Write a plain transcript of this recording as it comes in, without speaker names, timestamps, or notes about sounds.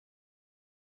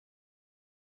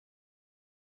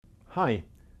Hi,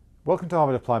 welcome to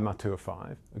Harvard Applied Math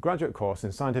 205, a graduate course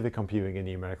in scientific computing and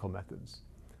numerical methods.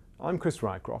 I'm Chris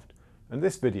Rycroft, and in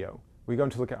this video we're going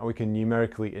to look at how we can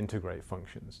numerically integrate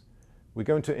functions. We're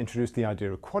going to introduce the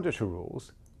idea of quadrature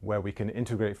rules, where we can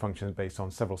integrate functions based on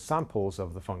several samples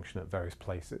of the function at various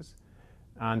places,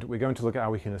 and we're going to look at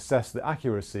how we can assess the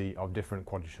accuracy of different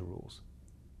quadrature rules.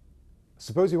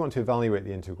 Suppose you want to evaluate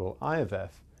the integral I of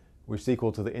f, which is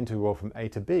equal to the integral from a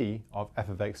to b of f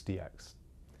of x dx.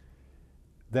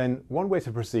 Then one way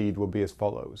to proceed would be as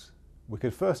follows. We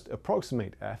could first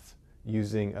approximate f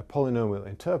using a polynomial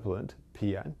interpolant,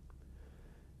 Pn,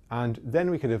 and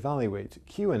then we could evaluate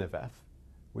Qn of f,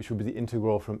 which would be the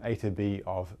integral from a to b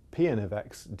of Pn of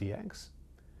x dx.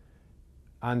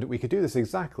 And we could do this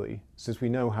exactly since we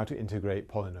know how to integrate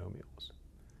polynomials.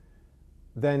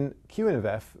 Then Qn of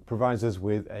f provides us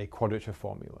with a quadrature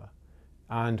formula,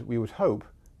 and we would hope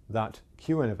that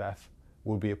Qn of f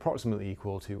would be approximately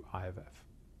equal to I of f.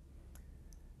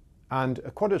 And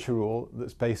a quadrature rule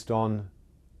that's based on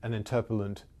an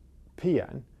interpolant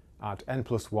Pn at n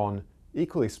plus 1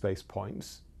 equally spaced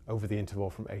points over the interval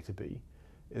from a to b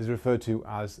is referred to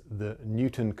as the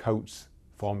Newton-Cotes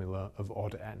formula of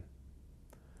order n.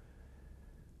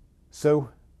 So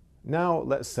now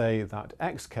let's say that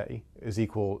xk is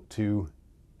equal to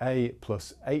a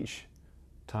plus h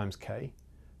times k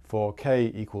for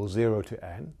k equals 0 to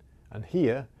n, and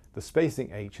here the spacing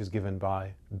h is given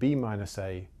by b minus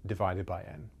a divided by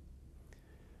n.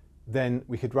 Then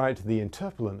we could write the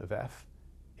interpolant of f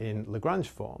in Lagrange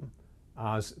form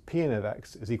as Pn of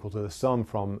x is equal to the sum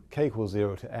from k equals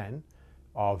 0 to n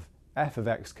of f of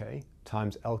xk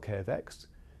times lk of x,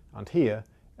 and here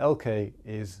lk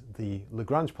is the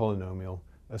Lagrange polynomial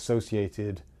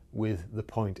associated with the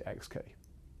point xk.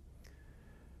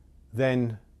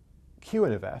 Then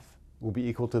Qn of f will be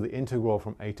equal to the integral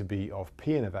from a to b of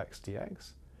Pn of x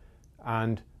dx,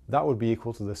 and that would be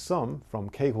equal to the sum from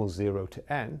k equals 0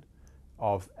 to n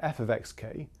of f of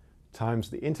xk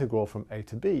times the integral from a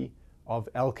to b of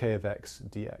lk of x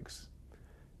dx.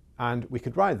 And we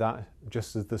could write that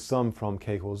just as the sum from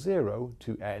k equals 0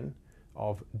 to n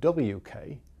of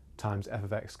wk times f of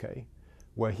xk,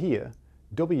 where here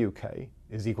wk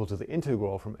is equal to the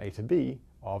integral from a to b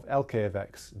of lk of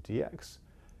x dx,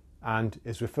 and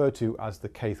is referred to as the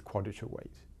kth quadrature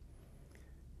weight.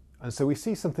 And so we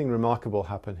see something remarkable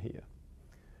happen here.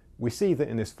 We see that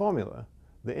in this formula,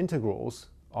 the integrals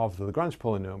of the Lagrange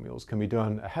polynomials can be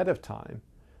done ahead of time,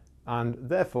 and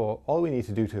therefore all we need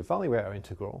to do to evaluate our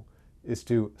integral is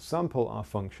to sample our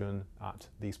function at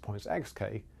these points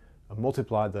xk and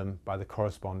multiply them by the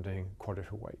corresponding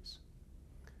quadrature weights.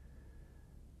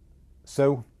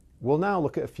 So we'll now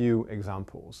look at a few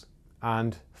examples.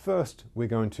 And first, we're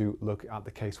going to look at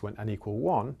the case when n equal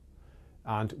 1,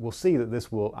 and we'll see that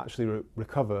this will actually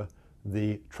recover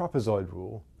the trapezoid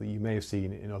rule that you may have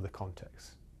seen in other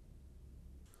contexts.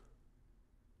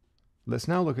 Let's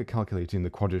now look at calculating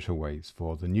the quadrature weights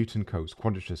for the Newton-Cotes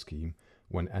quadrature scheme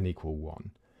when n equal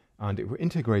 1. And if we're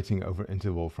integrating over an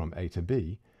interval from a to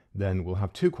b, then we'll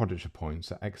have two quadrature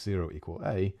points at x0 equal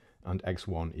a and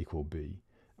x1 equal b.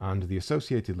 And the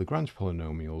associated Lagrange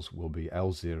polynomials will be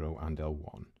L0 and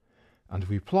L1. And if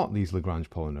we plot these Lagrange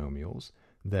polynomials,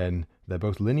 then they're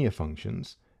both linear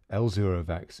functions. L0 of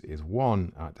x is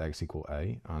 1 at x equal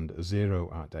a and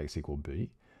 0 at x equal b.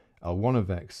 L1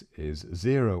 of x is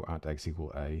 0 at x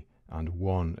equal a and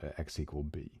 1 at x equal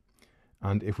b.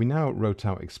 And if we now wrote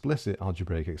out explicit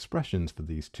algebraic expressions for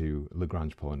these two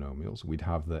Lagrange polynomials, we'd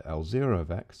have that L0 of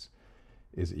x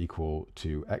is equal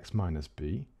to x minus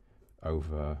b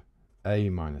over a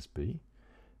minus b,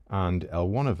 and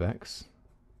L1 of x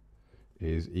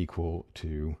is equal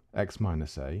to x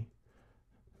minus a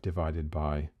divided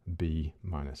by b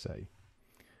minus a.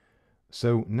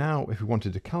 So now if we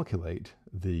wanted to calculate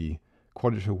the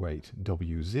quadrature weight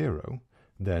w0,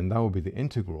 then that would be the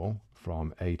integral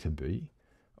from a to b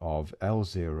of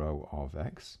L0 of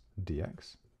x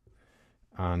dx,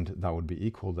 and that would be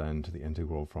equal then to the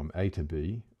integral from a to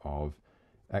b of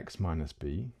x minus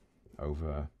b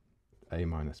over a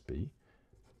minus b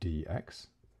dx.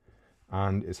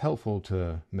 And it's helpful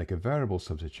to make a variable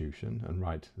substitution and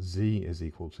write z is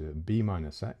equal to b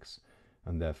minus x,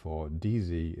 and therefore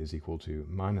dz is equal to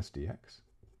minus dx.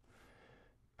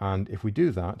 And if we do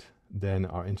that, then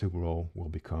our integral will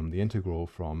become the integral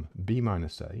from b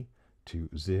minus a to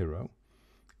 0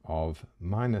 of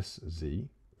minus z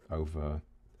over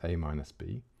a minus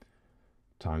b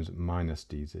times minus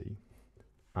dz.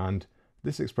 And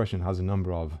this expression has a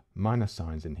number of minus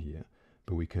signs in here,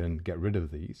 but we can get rid of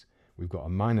these. We've got a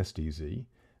minus dz,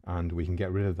 and we can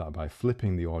get rid of that by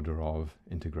flipping the order of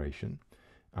integration.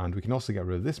 And we can also get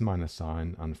rid of this minus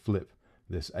sign and flip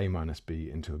this a minus b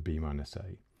into a b minus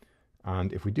a.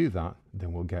 And if we do that,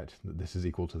 then we'll get that this is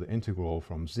equal to the integral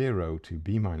from 0 to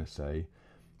b minus a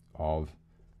of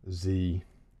z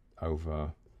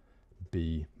over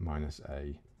b minus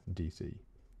a dz.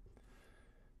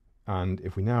 And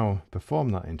if we now perform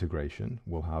that integration,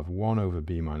 we'll have 1 over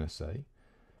b minus a,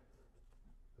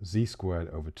 z squared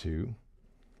over 2,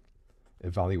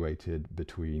 evaluated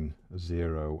between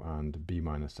 0 and b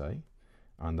minus a,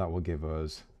 and that will give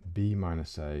us b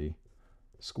minus a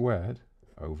squared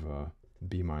over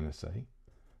b minus a,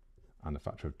 and a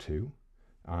factor of 2,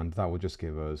 and that will just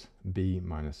give us b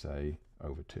minus a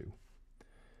over 2.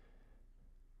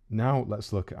 Now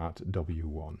let's look at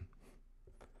w1.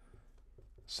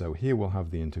 So here we'll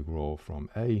have the integral from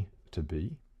a to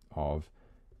b of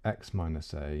x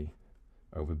minus a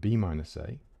over b minus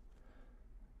a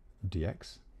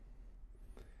dx.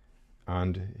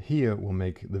 And here we'll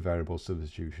make the variable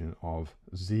substitution of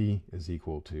z is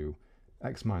equal to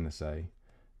x minus a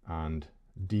and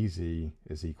dz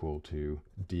is equal to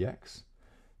dx.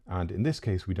 And in this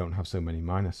case, we don't have so many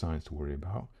minus signs to worry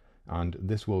about. And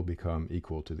this will become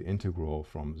equal to the integral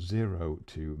from 0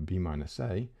 to b minus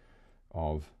a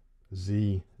of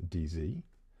z dz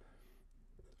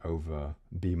over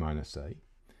b minus a.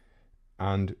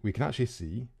 And we can actually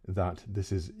see that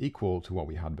this is equal to what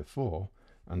we had before,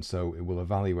 and so it will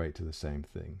evaluate to the same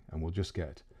thing, and we'll just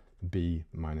get b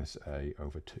minus a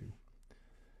over 2.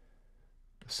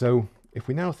 So if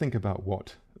we now think about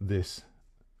what this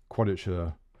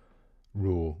quadrature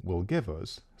rule will give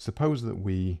us, suppose that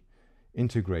we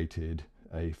integrated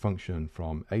a function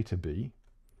from a to b,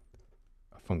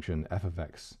 a function f of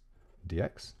x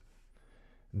dx,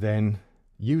 then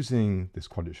using this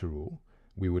quadrature rule,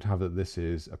 we would have that this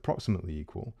is approximately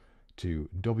equal to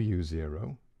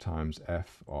w0 times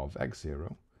f of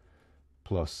x0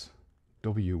 plus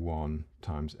w1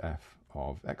 times f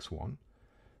of x1,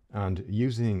 and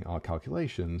using our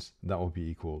calculations, that will be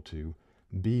equal to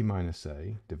b minus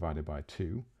a divided by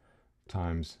 2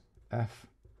 times f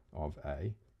of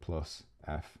a plus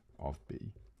f of b.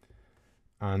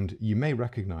 And you may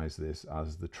recognize this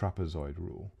as the trapezoid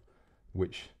rule,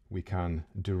 which we can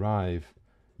derive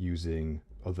using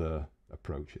other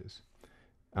approaches.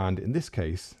 And in this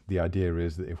case, the idea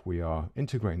is that if we are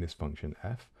integrating this function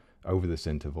f over this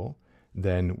interval,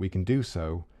 then we can do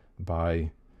so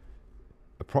by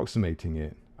approximating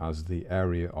it as the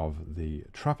area of the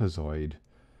trapezoid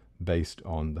based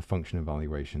on the function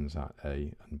evaluations at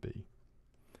a and b.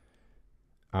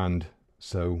 And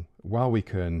so while we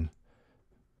can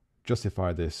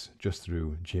justify this just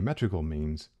through geometrical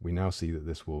means, we now see that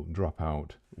this will drop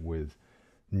out with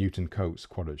Newton-Cotes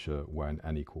quadrature when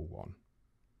n equal 1.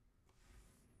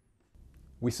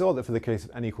 We saw that for the case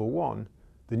of n equal 1,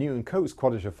 the Newton-Cotes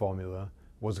quadrature formula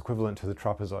was equivalent to the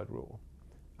trapezoid rule.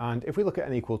 And if we look at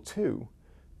n equal 2,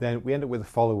 then we end up with the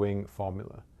following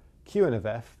formula. Qn of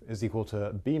f is equal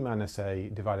to b minus a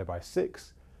divided by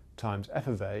 6 times f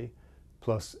of a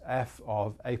plus f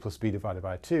of a plus b divided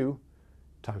by 2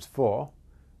 times 4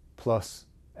 plus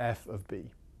f of b.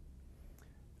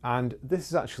 And this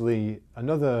is actually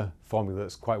another formula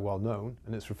that's quite well known,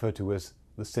 and it's referred to as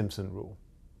the Simpson rule.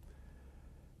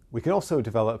 We can also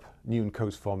develop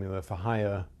Newton-Cotes formula for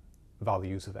higher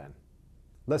values of n.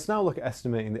 Let's now look at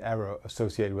estimating the error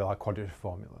associated with our quadrature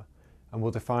formula, and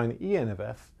we'll define En of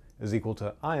f is equal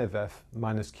to I of f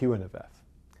minus Qn of f.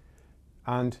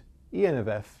 And En of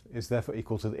f is therefore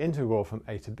equal to the integral from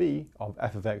a to b of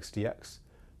f of x dx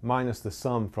minus the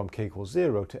sum from k equals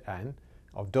 0 to n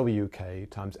of wk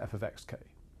times f of xk.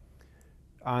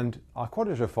 And our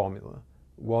quadrature formula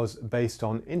was based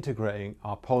on integrating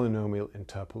our polynomial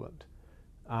interpolant,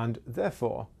 and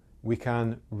therefore we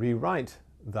can rewrite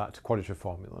that quadrature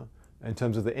formula in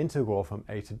terms of the integral from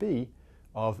a to b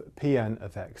of Pn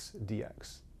of x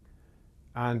dx.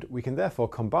 And we can therefore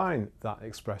combine that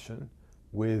expression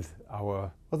with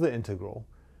our other integral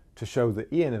to show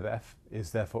that En of f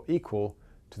is therefore equal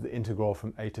to the integral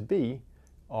from a to b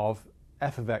of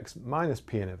f of x minus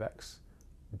Pn of x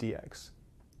dx.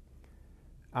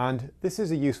 And this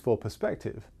is a useful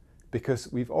perspective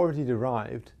because we've already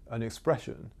derived an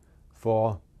expression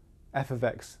for f of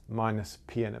x minus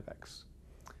Pn of x.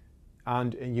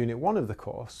 And in Unit 1 of the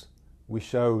course, we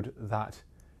showed that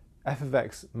f of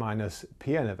x minus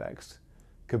Pn of x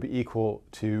could be equal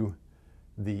to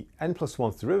the n plus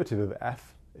 1th derivative of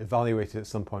f, evaluated at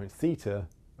some point theta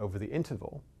over the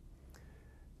interval,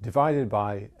 divided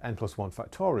by n plus 1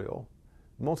 factorial,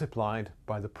 multiplied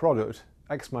by the product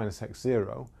x minus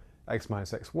x0, x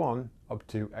minus x1, up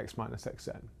to x minus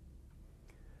xn.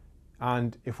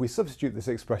 And if we substitute this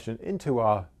expression into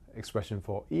our expression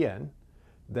for En,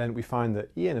 then we find that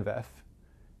En of f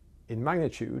in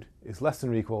magnitude is less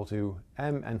than or equal to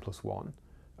mn plus 1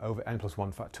 over n plus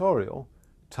 1 factorial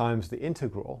times the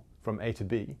integral from a to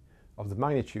b of the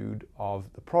magnitude of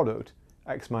the product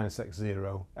x minus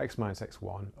x0, x minus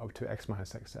x1 up to x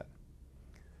minus xn.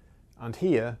 And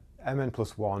here, mn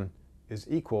plus 1 is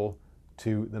equal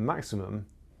to the maximum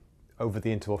over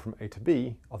the interval from a to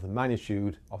b of the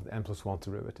magnitude of the n plus 1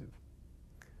 derivative.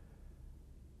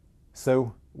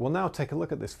 So we'll now take a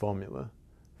look at this formula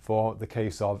for the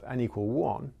case of n equal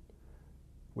 1,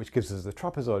 which gives us the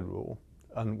trapezoid rule,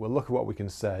 and we'll look at what we can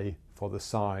say for the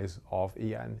size of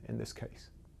En in this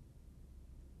case.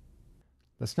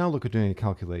 Let's now look at doing a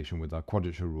calculation with our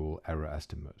quadrature rule error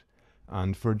estimate.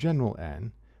 And for a general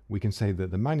n, we can say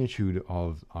that the magnitude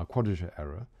of our quadrature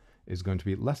error is going to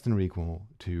be less than or equal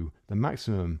to the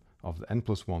maximum of the n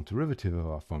plus 1 derivative of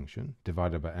our function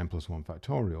divided by n plus 1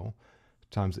 factorial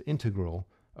times the integral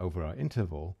over our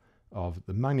interval of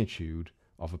the magnitude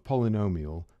of a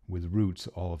polynomial with roots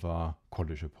all of our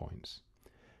quadrature points.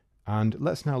 And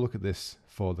let's now look at this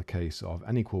for the case of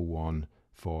n equal 1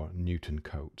 for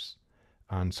Newton-Cotes.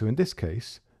 And so in this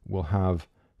case, we'll have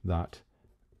that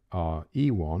our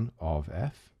E1 of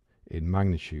f in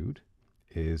magnitude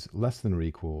is less than or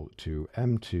equal to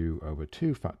m2 over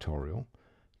 2 factorial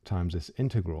times this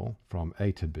integral from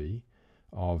a to b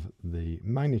of the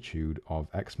magnitude of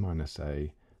x minus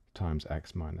a times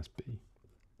x minus b.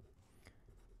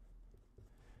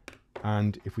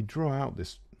 And if we draw out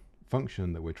this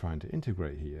function that we're trying to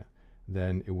integrate here,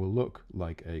 then it will look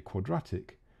like a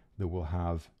quadratic that will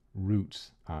have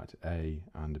roots at a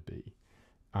and b.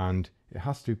 And it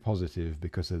has to be positive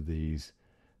because of these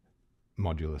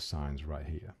modulus signs right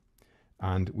here.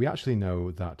 And we actually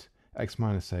know that x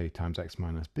minus a times x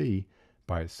minus b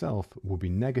by itself will be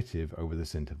negative over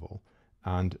this interval,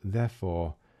 and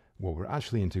therefore what we're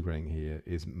actually integrating here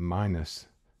is minus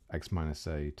x minus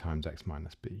a times x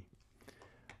minus b.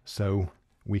 So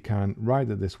we can write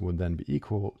that this would then be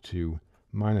equal to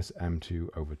minus m2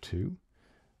 over 2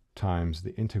 times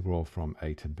the integral from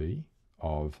a to b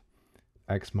of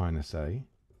x minus a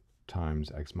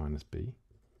times x minus b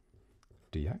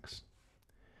dx.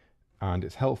 And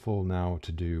it's helpful now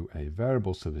to do a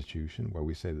variable substitution where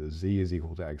we say that z is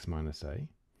equal to x minus a.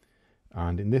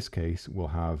 And in this case, we'll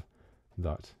have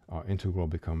that our integral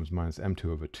becomes minus m2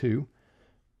 over 2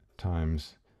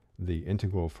 times the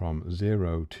integral from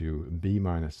 0 to b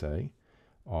minus a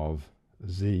of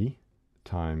z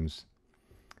times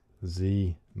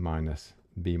z minus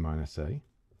b minus a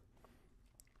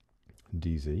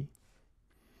dz.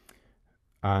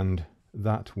 And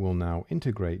that will now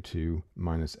integrate to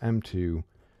minus m2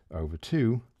 over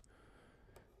 2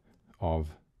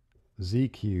 of z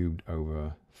cubed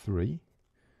over 3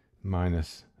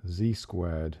 minus z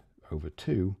squared over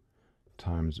 2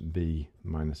 times b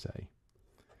minus a,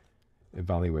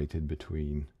 evaluated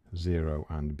between 0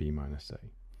 and b minus a.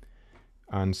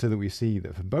 And so that we see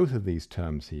that for both of these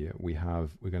terms here, we're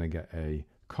going to get a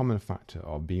common factor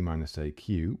of b minus a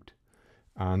cubed,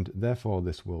 and therefore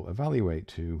this will evaluate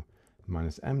to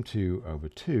minus m2 over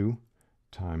 2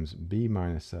 times b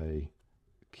minus a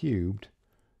cubed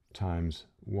times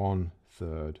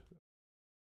 1/3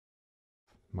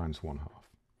 minus 1/2.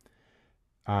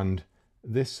 And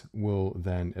this will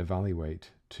then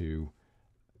evaluate to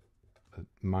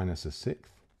minus 1/6,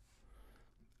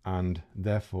 and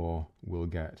therefore we'll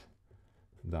get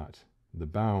that the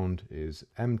bound is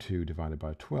m2 divided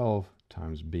by 12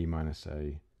 times b minus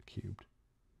a cubed.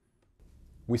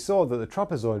 We saw that the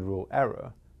trapezoid rule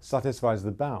error satisfies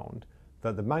the bound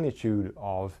that the magnitude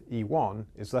of E1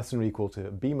 is less than or equal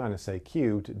to b minus a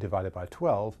cubed divided by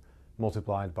 12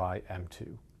 multiplied by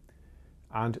m2.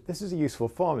 And this is a useful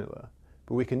formula,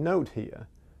 but we can note here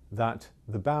that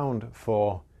the bound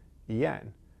for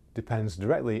En depends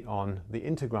directly on the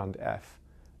integrand f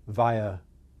via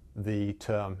the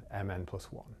term mn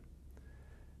plus 1.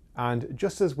 And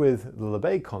just as with the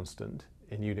Lebesgue constant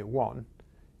in Unit 1,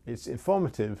 it's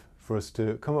informative for us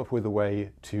to come up with a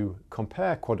way to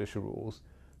compare quadrature rules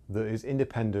that is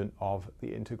independent of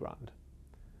the integrand.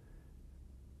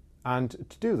 And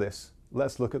to do this,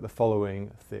 let's look at the following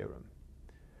theorem.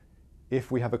 If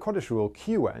we have a quadrature rule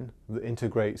Qn that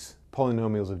integrates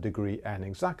polynomials of degree n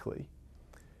exactly,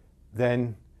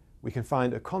 then we can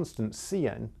find a constant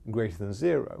Cn greater than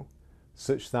 0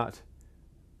 such that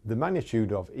the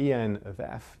magnitude of En of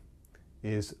f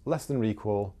is less than or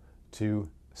equal to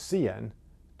Cn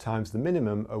times the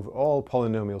minimum over all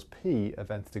polynomials p of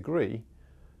nth degree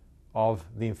of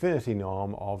the infinity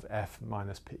norm of f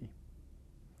minus p.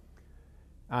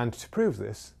 And to prove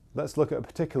this, let's look at a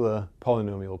particular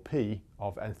polynomial p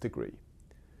of nth degree.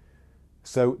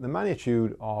 So the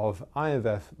magnitude of I of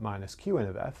f minus qn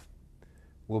of f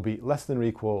will be less than or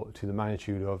equal to the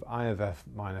magnitude of I of f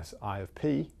minus I of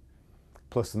p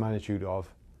plus the magnitude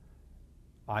of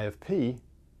I of p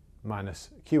minus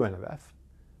qn of f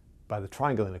by the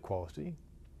triangle inequality.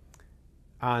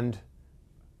 And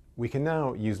we can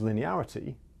now use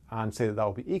linearity and say that that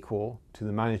will be equal to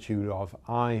the magnitude of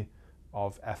I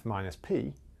of f minus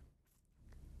p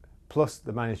plus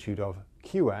the magnitude of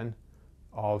qn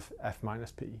of f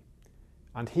minus p.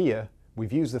 And here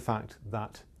we've used the fact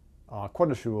that our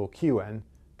quadrature rule qn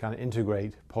can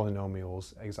integrate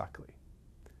polynomials exactly.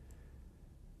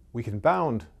 We can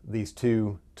bound these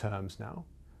two terms now,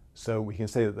 so we can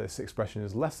say that this expression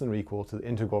is less than or equal to the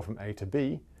integral from a to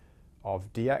b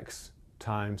of dx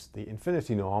times the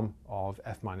infinity norm of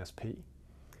f minus p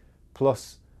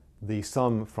plus the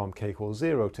sum from k equals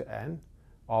 0 to n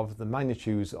of the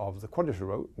magnitudes of the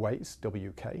quadrature weights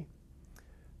wk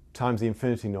times the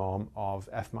infinity norm of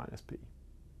f minus p.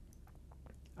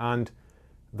 And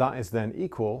that is then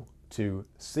equal to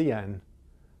Cn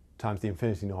times the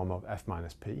infinity norm of f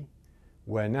minus p,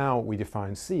 where now we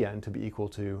define Cn to be equal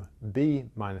to b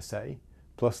minus a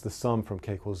plus the sum from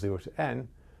k equals 0 to n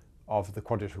of the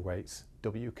quadrature weights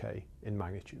wk in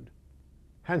magnitude.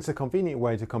 Hence, a convenient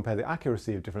way to compare the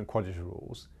accuracy of different quadrature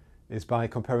rules is by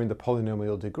comparing the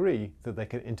polynomial degree that they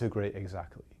can integrate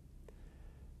exactly.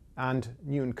 And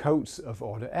Newton-Cotes of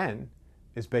order n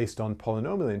is based on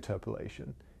polynomial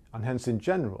interpolation, and hence in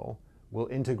general will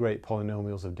integrate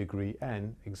polynomials of degree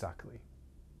n exactly.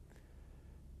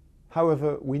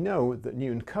 However, we know that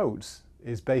Newton-Cotes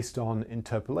is based on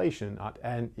interpolation at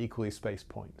n equally spaced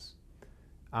points,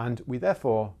 and we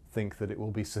therefore think that it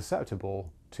will be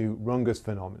susceptible to Runge's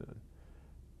phenomenon,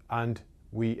 and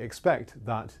we expect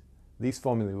that these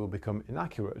formulae will become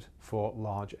inaccurate for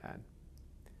large n.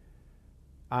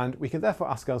 And we can therefore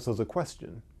ask ourselves a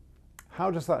question: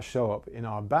 how does that show up in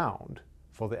our bound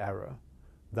for the error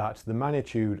that the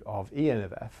magnitude of En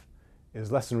of f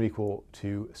is less than or equal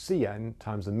to Cn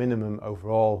times the minimum over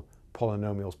all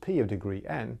polynomials p of degree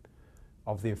n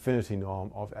of the infinity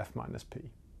norm of f minus p?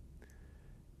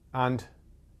 And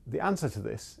the answer to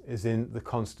this is in the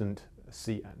constant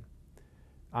Cn.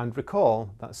 And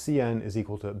recall that Cn is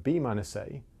equal to b minus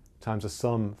a times the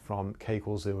sum from k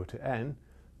equals 0 to n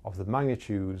of the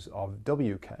magnitudes of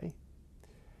wk,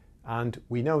 and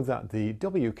we know that the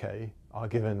wk are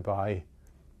given by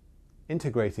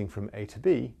integrating from a to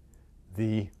b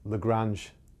the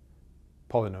Lagrange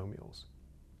polynomials.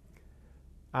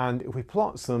 And if we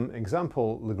plot some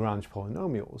example Lagrange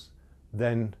polynomials,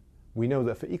 then we know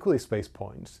that for equally spaced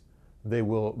points they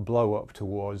will blow up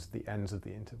towards the ends of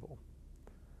the interval.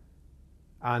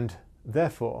 And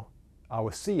therefore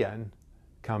our Cn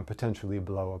can potentially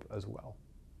blow up as well.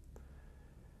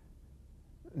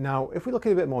 Now, if we look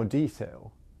in a bit more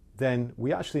detail, then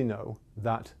we actually know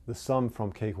that the sum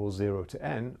from k equals 0 to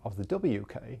n of the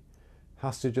wk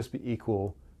has to just be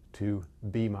equal to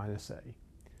b minus a.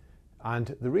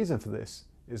 And the reason for this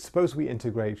is, suppose we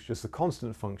integrate just the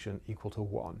constant function equal to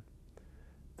 1.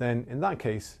 Then in that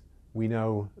case, we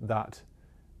know that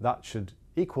that should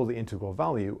equal the integral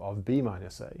value of b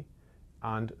minus a,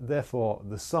 and therefore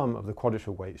the sum of the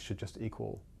quadrature weights should just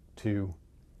equal to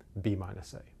b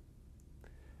minus a.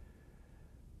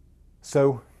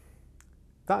 So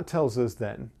that tells us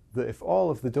then that if all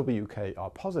of the wk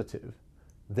are positive,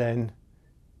 then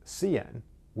Cn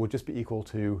would just be equal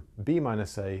to b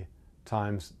minus a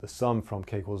times the sum from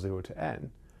k equals 0 to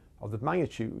n of the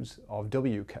magnitudes of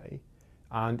wk,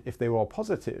 and if they were all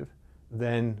positive,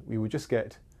 then we would just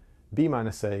get b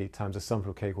minus a times the sum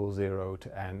from k equals 0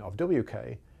 to n of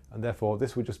wk, and therefore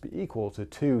this would just be equal to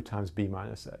 2 times b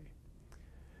minus a.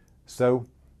 So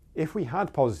if we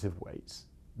had positive weights,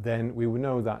 then we would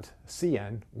know that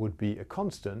Cn would be a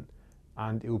constant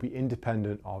and it would be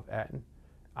independent of n,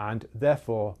 and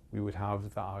therefore we would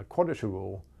have that our quadrature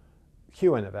rule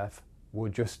Qn of f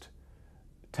would just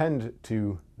tend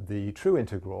to the true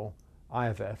integral I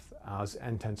of f as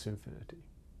n tends to infinity.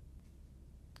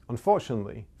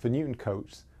 Unfortunately, for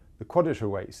Newton-Cotes, the quadrature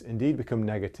weights indeed become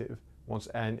negative once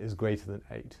n is greater than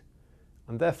 8,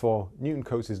 and therefore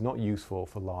Newton-Cotes is not useful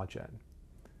for large n.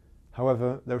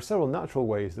 However, there are several natural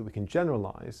ways that we can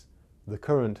generalize the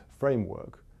current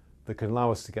framework that can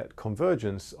allow us to get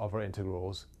convergence of our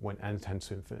integrals when n tends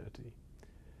to infinity.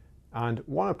 And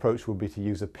one approach would be to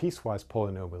use a piecewise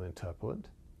polynomial interpolant,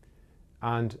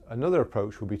 and another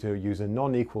approach would be to use a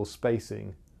non-equal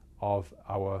spacing of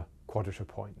our quadrature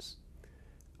points.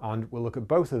 And we'll look at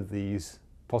both of these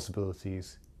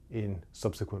possibilities in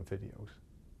subsequent videos.